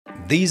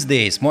These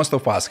days, most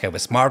of us have a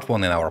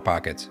smartphone in our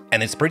pocket,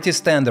 and it's pretty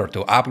standard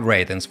to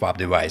upgrade and swap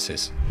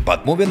devices.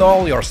 But moving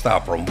all your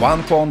stuff from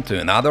one phone to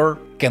another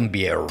can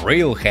be a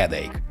real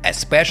headache,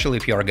 especially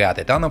if you've got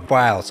a ton of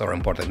files or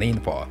important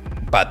info.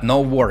 But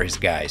no worries,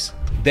 guys.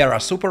 There are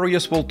super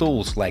useful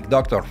tools like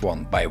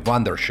Dr.Fone by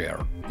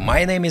Wondershare.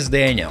 My name is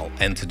Daniel,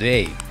 and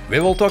today we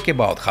will talk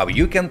about how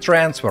you can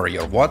transfer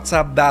your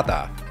WhatsApp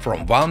data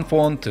from one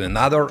phone to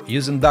another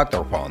using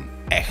Dr.Fone,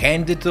 a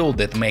handy tool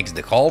that makes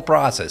the whole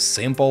process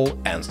simple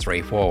and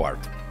straightforward.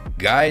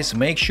 Guys,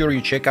 make sure you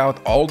check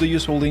out all the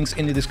useful links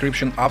in the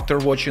description after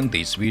watching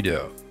this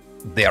video.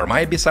 There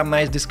might be some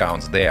nice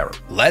discounts there.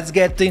 Let's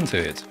get into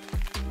it.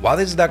 What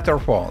is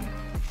Dr.Fone?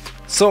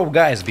 So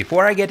guys,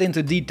 before I get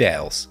into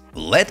details,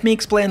 let me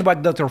explain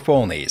what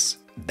Dr.Fone is.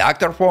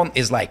 Dr.Fone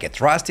is like a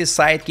trusty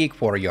sidekick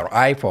for your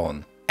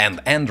iPhone and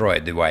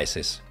Android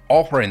devices,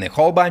 offering a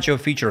whole bunch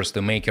of features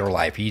to make your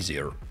life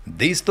easier.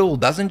 This tool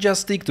doesn't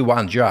just stick to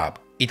one job,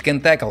 it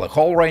can tackle a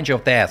whole range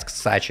of tasks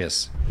such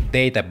as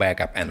data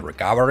backup and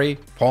recovery,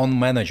 phone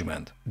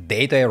management,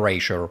 data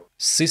erasure,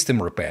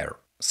 system repair,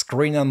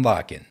 screen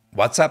unlocking,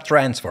 WhatsApp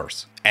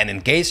transfers. And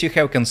in case you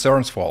have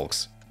concerns,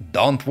 folks,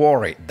 don't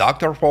worry,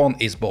 Dr.Fone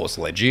is both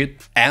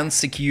legit and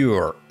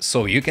secure,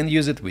 so you can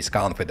use it with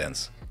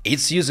confidence.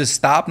 It uses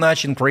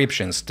top-notch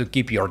encryptions to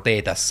keep your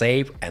data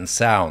safe and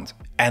sound,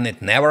 and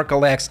it never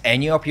collects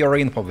any of your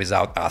info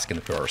without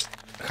asking first.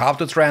 How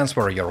to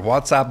transfer your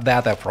WhatsApp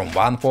data from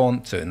one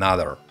phone to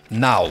another.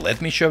 Now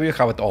let me show you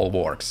how it all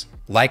works.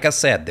 Like I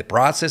said, the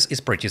process is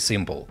pretty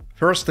simple.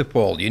 First of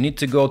all, you need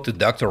to go to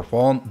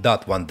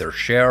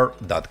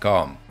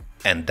drfone.wondershare.com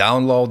and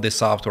download the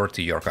software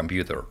to your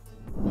computer.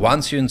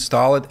 Once you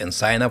install it and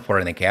sign up for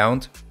an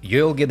account,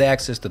 you'll get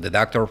access to the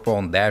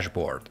Dr.Fone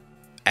dashboard.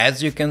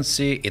 As you can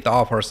see, it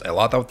offers a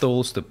lot of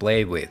tools to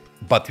play with,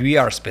 but we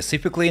are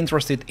specifically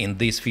interested in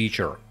this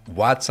feature,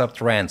 WhatsApp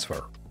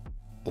transfer.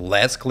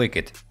 Let's click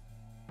it.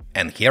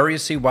 And here you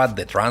see what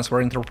the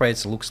transfer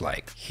interface looks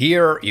like.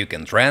 Here you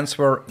can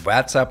transfer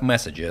WhatsApp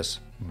messages,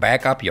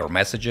 back up your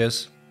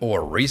messages,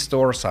 or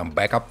restore some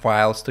backup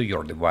files to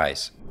your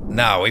device.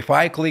 Now, if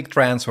I click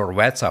transfer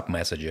WhatsApp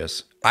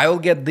messages, I will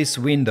get this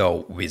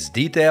window with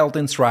detailed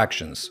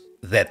instructions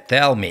that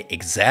tell me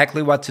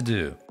exactly what to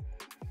do.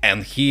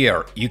 And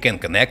here you can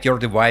connect your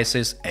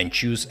devices and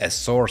choose a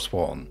source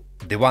phone,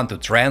 the one to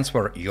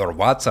transfer your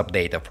WhatsApp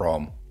data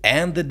from,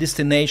 and the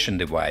destination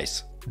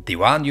device, the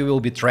one you will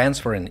be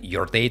transferring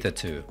your data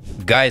to.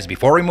 Guys,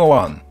 before we move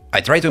on,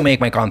 I try to make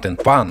my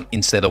content fun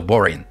instead of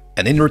boring.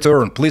 And in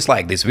return, please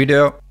like this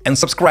video and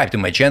subscribe to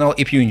my channel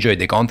if you enjoy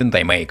the content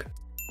I make.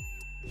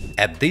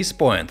 At this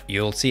point,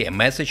 you'll see a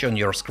message on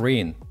your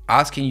screen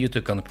asking you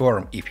to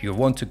confirm if you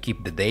want to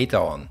keep the data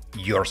on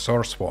your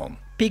source phone.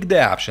 Pick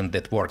the option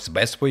that works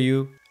best for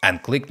you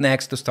and click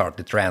Next to start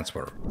the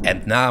transfer.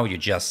 And now you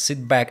just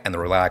sit back and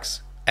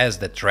relax as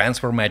the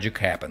transfer magic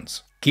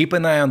happens. Keep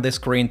an eye on the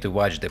screen to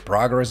watch the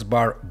progress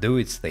bar do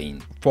its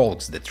thing.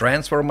 Folks, the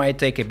transfer might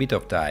take a bit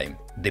of time,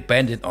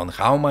 depending on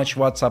how much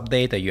WhatsApp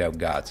data you have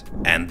got.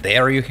 And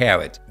there you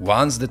have it.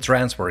 Once the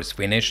transfer is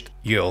finished,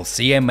 you'll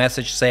see a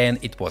message saying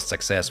it was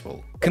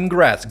successful.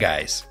 Congrats,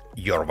 guys!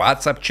 Your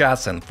WhatsApp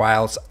chats and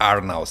files are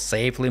now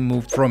safely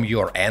moved from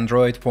your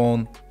Android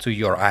phone to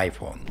your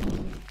iPhone.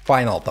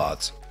 Final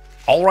thoughts.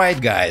 Alright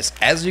guys,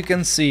 as you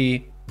can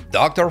see,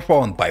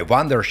 Dr.Fone by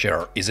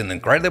Wondershare is an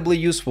incredibly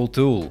useful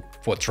tool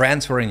for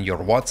transferring your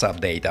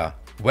WhatsApp data,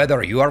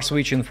 whether you are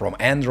switching from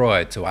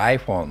Android to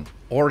iPhone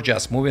or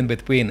just moving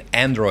between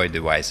Android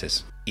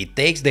devices. It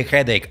takes the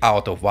headache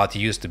out of what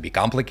used to be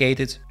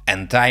complicated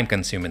and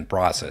time-consuming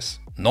process.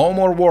 No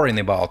more worrying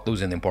about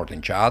losing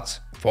important chats,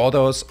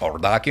 photos or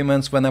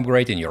documents when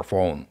upgrading your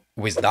phone.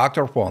 With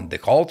Dr.Fone, the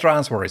whole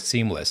transfer is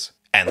seamless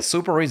and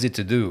super easy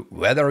to do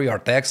whether you're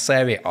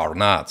tech-savvy or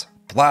not.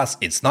 Plus,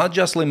 it's not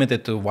just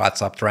limited to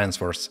WhatsApp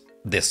transfers.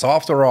 The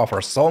software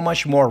offers so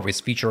much more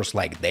with features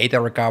like data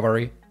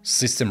recovery,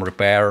 system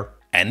repair,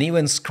 and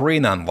even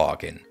screen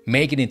unlocking,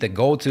 making it a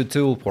go-to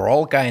tool for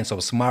all kinds of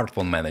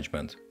smartphone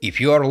management. If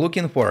you are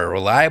looking for a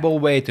reliable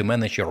way to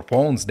manage your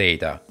phone's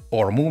data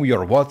or move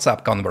your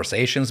WhatsApp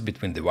conversations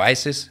between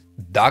devices,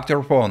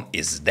 Dr.Fone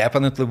is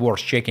definitely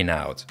worth checking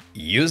out.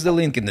 Use the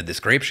link in the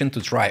description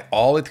to try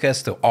all it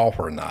has to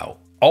offer now.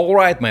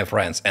 Alright my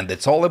friends, and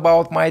that's all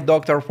about my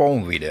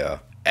Dr.Fone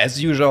video.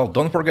 As usual,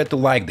 don't forget to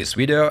like this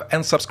video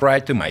and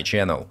subscribe to my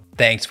channel.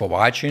 Thanks for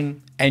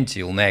watching,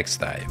 until next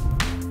time.